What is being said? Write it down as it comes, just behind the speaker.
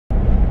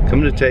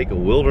Coming to take a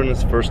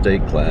wilderness first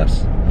aid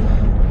class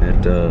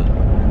at the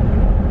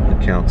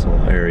council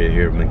area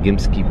here,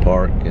 McGimsky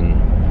Park, and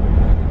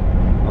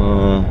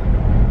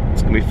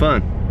it's gonna be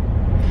fun.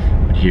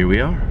 But here we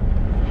are.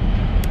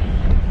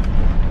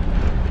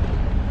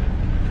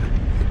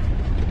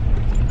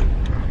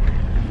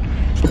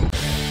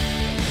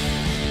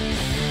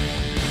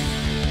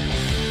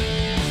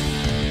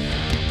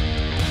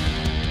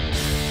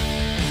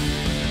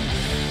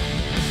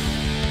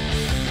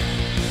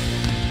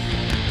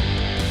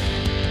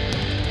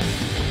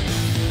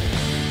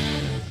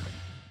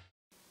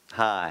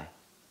 Hi,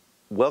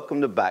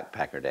 welcome to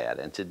Backpacker Dad,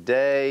 and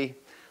today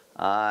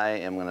I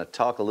am going to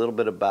talk a little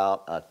bit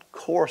about a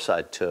course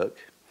I took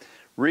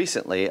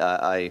recently.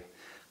 I've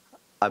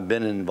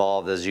been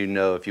involved, as you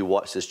know, if you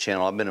watch this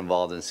channel, I've been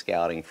involved in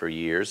scouting for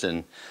years,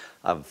 and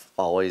I've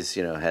always,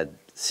 had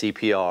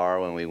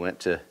CPR when we went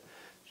to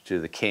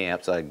the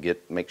camps. I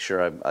make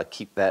sure I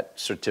keep that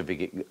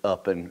certificate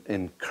up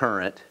and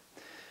current.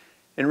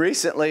 And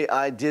recently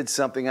I did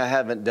something I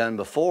haven't done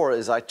before,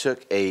 is I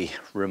took a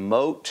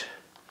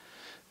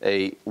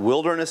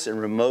wilderness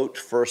and remote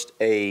first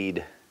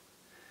aid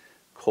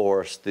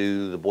course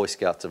through the Boy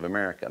Scouts of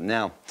America.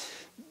 Now,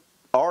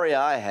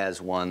 REI has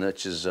one,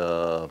 which is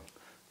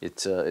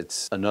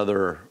it's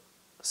another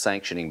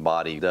sanctioning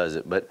body does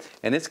it,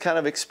 and it's kind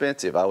of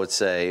expensive, I would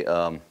say.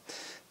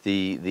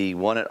 The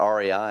one at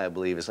REI, I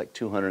believe, is like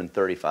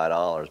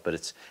 $235, but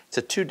it's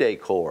a 2-day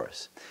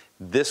course.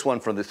 This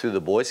one through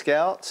the Boy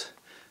Scouts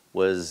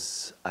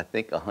was, I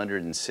think,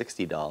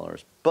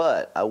 $160,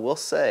 but I will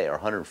say, or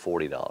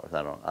 $140.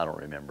 I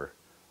don't remember.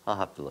 I'll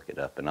have to look it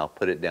up, and I'll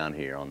put it down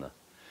here on the.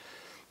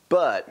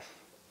 But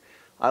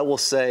I will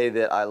say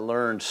that I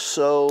learned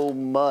so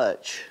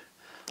much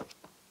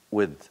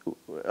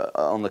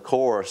on the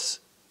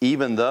course,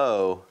 even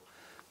though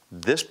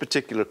this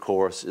particular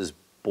course is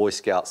Boy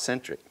Scout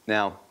centric.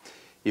 Now,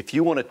 if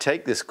you want to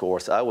take this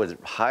course, I would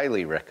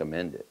highly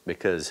recommend it,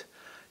 because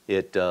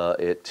it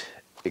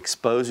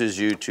exposes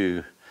you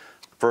to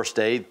first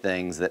aid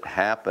things that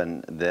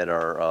happen that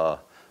are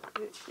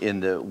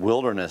in the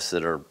wilderness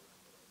that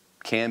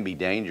can be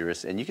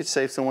dangerous, and you could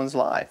save someone's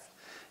life.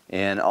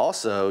 And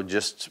also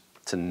just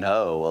to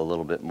know a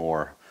little bit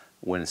more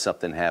when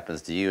something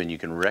happens to you, and you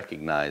can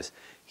recognize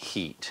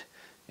heat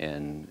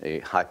and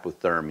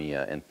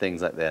hypothermia and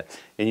things like that.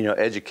 And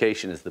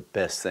education is the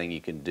best thing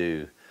you can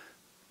do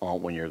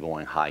when you're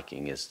going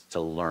hiking, is to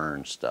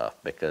learn stuff,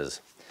 because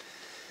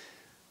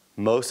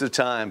most of the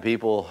time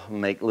people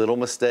make little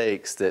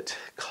mistakes that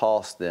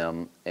cost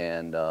them,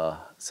 and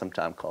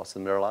sometimes cost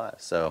them their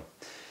lives. So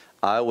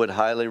I would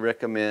highly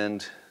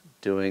recommend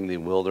doing the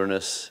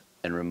wilderness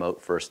and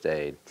remote first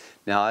aid.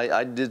 Now,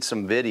 I did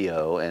some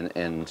video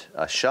and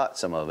I shot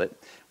some of it.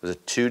 It was a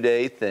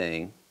 2-day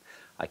thing.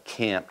 I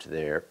camped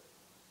there.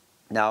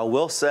 Now, I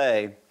will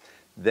say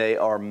they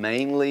are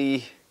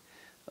mainly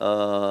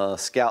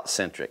scout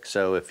centric.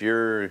 So if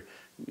you're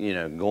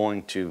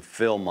going to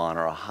film on,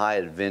 or a high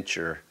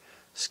adventure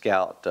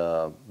scout,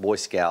 Boy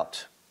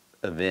Scout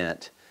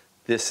event,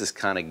 this is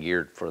kind of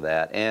geared for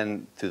that,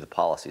 and through the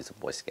policies of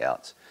Boy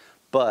Scouts.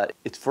 But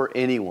it's for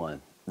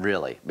anyone,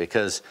 really,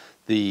 because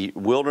the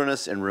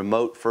wilderness and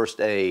remote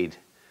first aid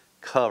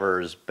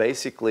covers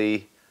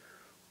basically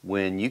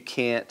when you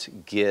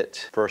can't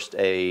get first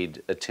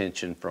aid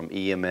attention from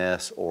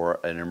EMS or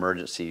an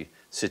emergency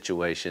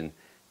situation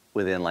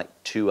within like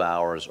 2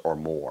 hours or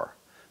more.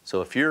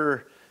 So if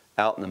you're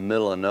out in the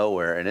middle of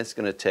nowhere and it's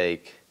going to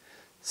take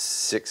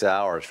 6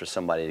 hours for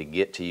somebody to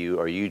get to you,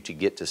 or you to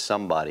get to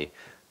somebody,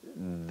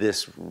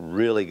 this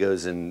really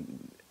goes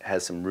and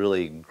has some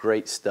really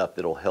great stuff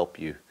that'll help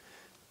you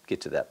get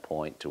to that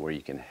point to where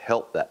you can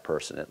help that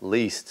person at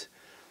least,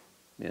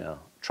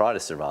 try to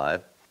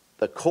survive.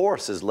 The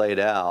course is laid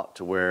out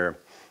to where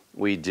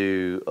we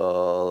do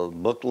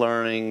book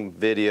learning,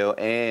 video,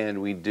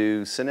 and we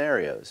do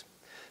scenarios.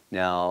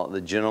 Now,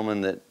 the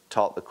gentleman that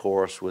taught the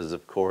course was,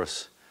 of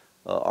course,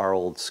 our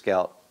old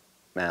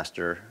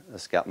Scoutmaster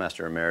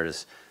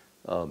Emeritus,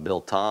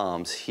 Bill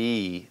Toms.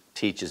 He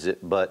teaches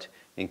it, but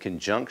in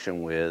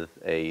conjunction with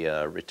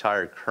a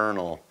retired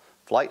colonel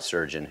flight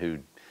surgeon who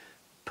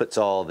puts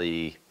all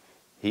the,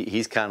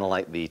 he's kind of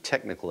like the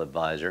technical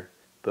advisor.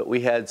 But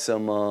we had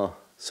some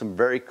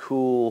very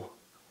cool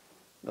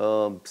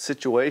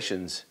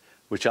situations,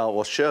 which I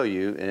will show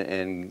you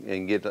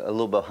and get a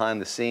little behind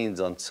the scenes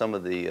on some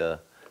of the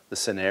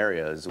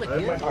scenarios. You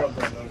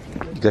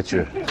got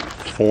your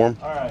form?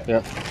 All right.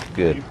 Yeah.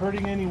 Good. Are you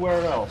hurting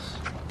anywhere else?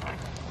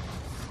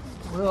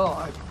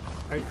 Well,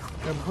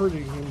 I'm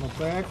hurting in my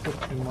back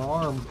and my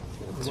arm.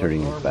 It's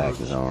hurting his back,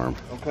 his arm.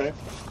 Okay.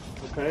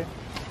 Okay.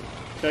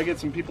 Can I get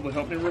some people to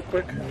help me real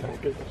quick?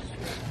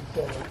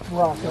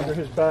 Rock under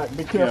his back.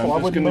 Be careful. Yeah,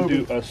 I'm just going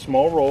to do a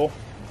small roll.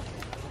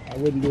 I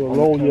wouldn't do a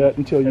roll yet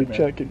until you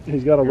check it.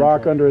 He's got a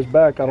rock under his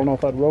back. I don't know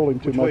if I'd roll him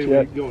too much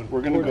yet.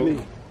 We're going to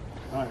go.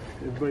 All right,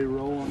 everybody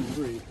roll on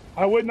 3.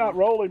 I would not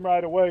roll him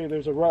right away.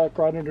 There's a rock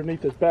right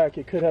underneath his back.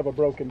 He could have a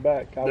broken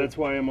back. That's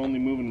why I'm only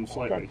moving him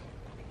slightly. Okay.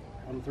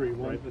 On 3.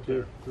 1, Right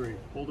 2, 3.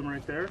 Hold him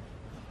right there.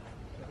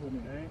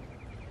 Okay.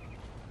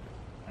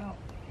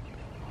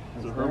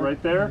 Is it her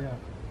right there?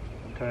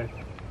 Yeah. Okay.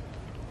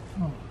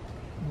 All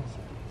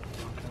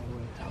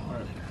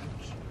right.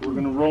 We're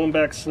gonna roll them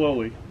back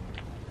slowly.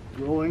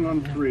 Rolling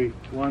on 3.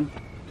 1,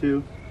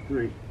 2,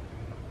 3.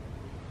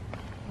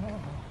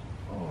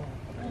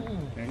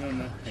 Hang on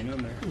there. Hang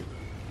on there.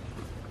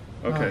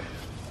 Okay.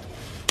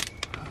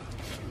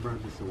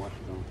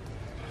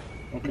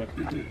 Okay.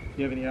 Do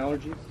you have any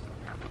allergies?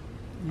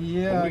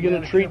 Yeah. Are we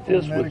going to treat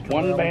this with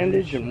one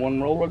bandage and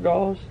one roller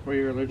gauze? What are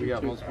you allergic to? I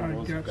got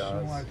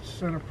some like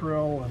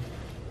Centipryl and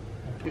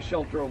A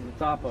shelter over the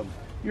top of them.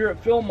 You're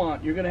at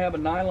Philmont, you're going to have a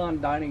nylon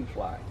dining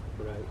fly.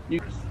 Right.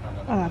 You,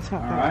 Oh, that's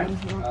not All that right.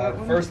 one. Not that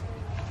one.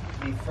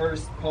 The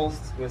first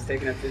pulse was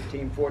taken at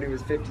 1540,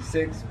 was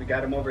 56. We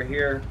got him over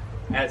here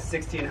at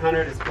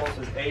 1600. His pulse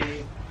was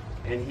 80,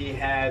 and he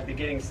had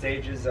beginning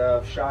stages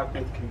of shock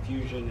with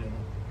confusion and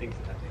things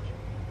of that nature.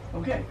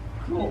 okay,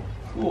 cool,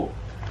 cool.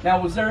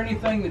 Now, was there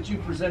anything that you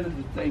presented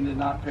that they did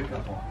not pick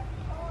up on?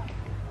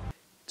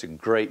 It's a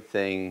great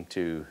thing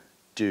to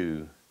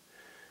do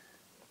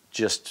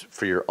just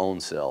for your own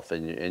self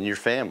and your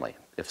family.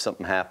 If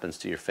something happens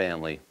to your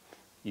family,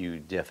 you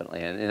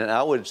definitely, and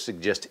I would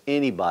suggest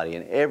anybody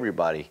and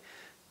everybody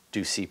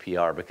do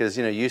CPR, because,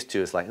 you know, used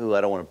to it's like, oh,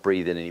 I don't want to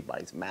breathe in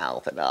anybody's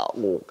mouth, and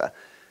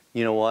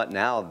you know what,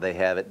 now they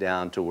have it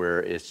down to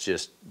where it's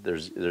just,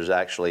 there's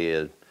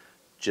actually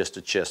just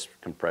a chest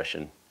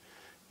compression,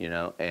 you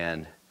know,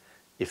 and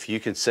if you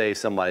can save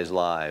somebody's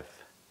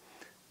life,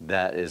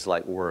 that is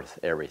like worth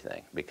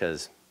everything,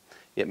 because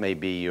it may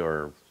be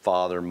your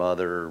father,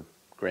 mother,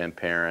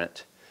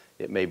 grandparent.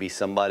 It may be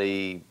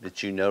somebody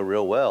that you know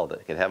real well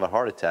that could have a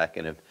heart attack,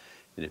 and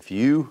if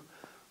you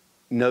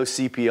know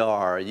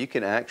CPR, you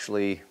can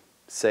actually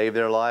save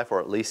their life or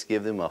at least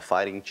give them a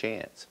fighting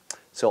chance.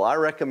 So I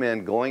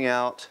recommend going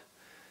out,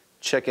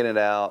 checking it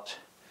out,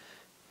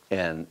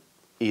 and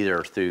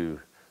either through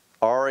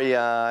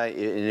REI,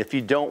 and if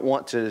you don't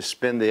want to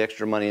spend the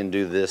extra money and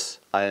do this,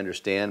 I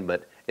understand,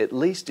 but at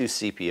least do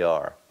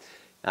CPR.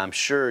 I'm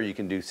sure you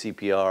can do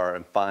CPR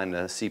and find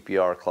a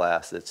CPR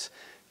class that's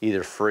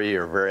either free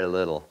or very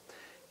little.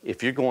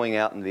 If you're going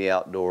out in the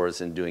outdoors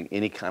and doing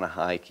any kind of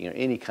hiking or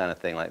any kind of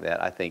thing like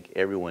that, I think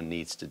everyone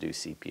needs to do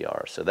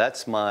CPR. So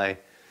that's my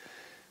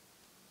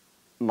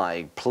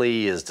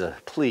plea, is to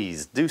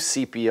please do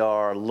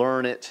CPR,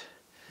 learn it,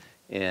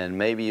 and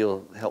maybe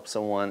you'll help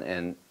someone.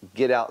 And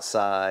get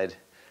outside,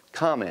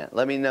 comment,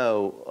 let me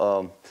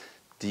know.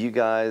 Do you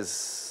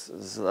guys,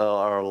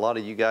 are a lot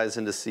of you guys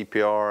into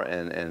CPR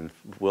and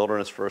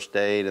wilderness first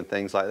aid and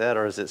things like that,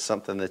 or is it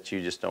something that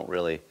you just don't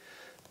really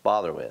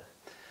bother with?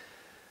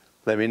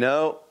 Let me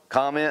know,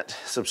 comment,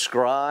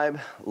 subscribe,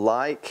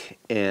 like,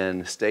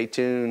 and stay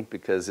tuned,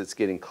 because it's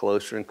getting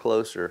closer and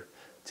closer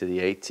to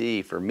the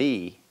AT for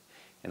me,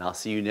 and I'll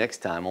see you next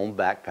time on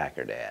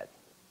Backpacker Dad.